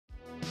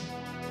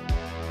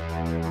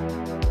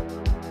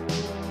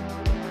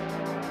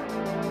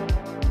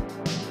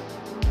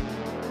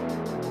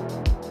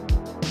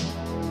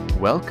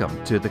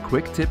Welcome to the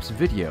Quick Tips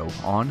video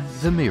on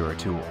the mirror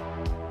tool.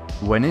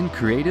 When in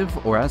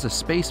creative or as a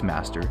space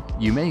master,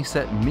 you may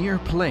set mirror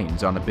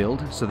planes on a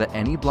build so that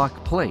any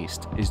block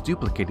placed is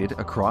duplicated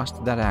across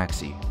that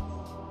axis.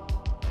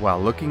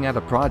 While looking at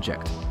a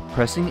project,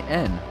 pressing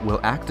N will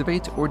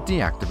activate or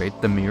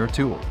deactivate the mirror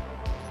tool.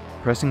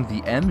 Pressing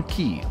the M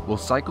key will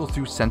cycle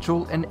through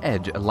central and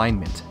edge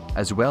alignment,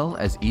 as well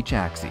as each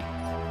axis.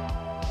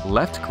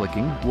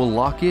 Left-clicking will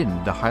lock in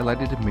the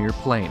highlighted mirror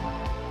plane.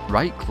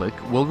 Right-click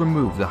will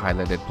remove the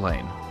highlighted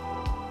plane.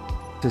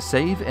 To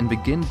save and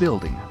begin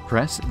building,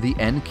 press the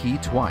N key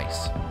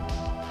twice.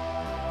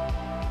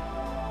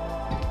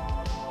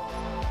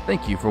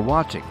 Thank you for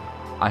watching.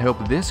 I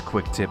hope this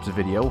quick tips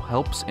video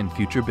helps in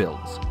future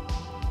builds.